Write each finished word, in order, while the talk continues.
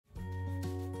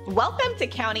Welcome to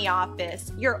County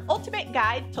Office, your ultimate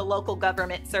guide to local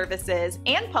government services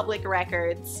and public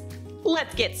records.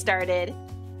 Let's get started.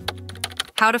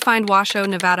 How to find Washoe,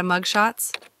 Nevada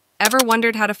mugshots? Ever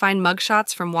wondered how to find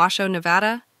mugshots from Washoe,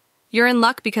 Nevada? You're in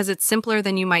luck because it's simpler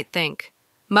than you might think.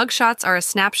 Mugshots are a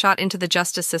snapshot into the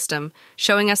justice system,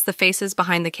 showing us the faces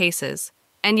behind the cases.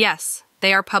 And yes,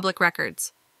 they are public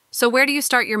records. So where do you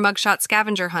start your mugshot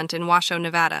scavenger hunt in Washoe,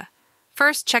 Nevada?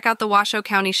 First, check out the Washoe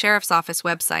County Sheriff's Office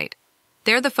website.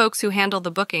 They're the folks who handle the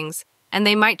bookings, and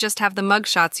they might just have the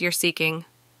mugshots you're seeking.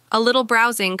 A little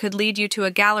browsing could lead you to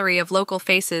a gallery of local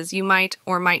faces you might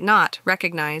or might not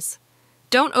recognize.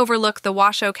 Don't overlook the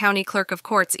Washoe County Clerk of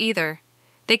Courts either.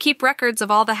 They keep records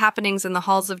of all the happenings in the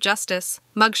halls of justice,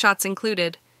 mugshots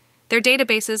included. Their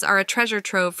databases are a treasure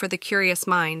trove for the curious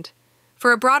mind.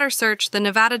 For a broader search, the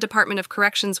Nevada Department of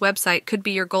Corrections website could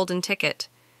be your golden ticket.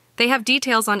 They have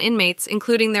details on inmates,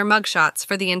 including their mugshots,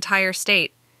 for the entire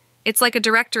state. It's like a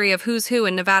directory of who's who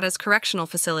in Nevada's correctional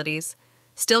facilities.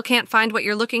 Still can't find what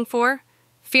you're looking for?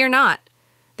 Fear not.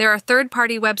 There are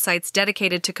third-party websites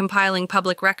dedicated to compiling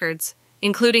public records,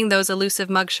 including those elusive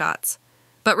mugshots.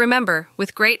 But remember,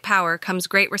 with great power comes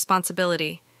great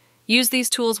responsibility. Use these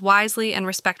tools wisely and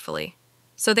respectfully.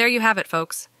 So there you have it,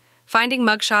 folks. Finding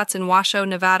mugshots in Washoe,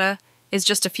 Nevada is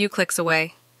just a few clicks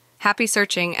away. Happy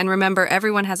searching, and remember,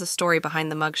 everyone has a story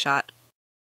behind the mugshot.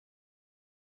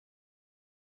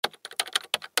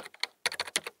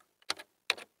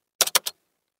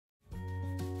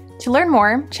 To learn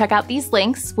more, check out these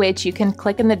links, which you can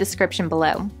click in the description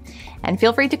below. And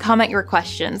feel free to comment your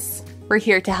questions. We're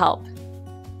here to help.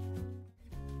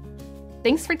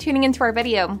 Thanks for tuning into our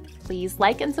video. Please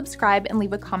like and subscribe and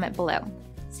leave a comment below.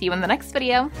 See you in the next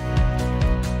video.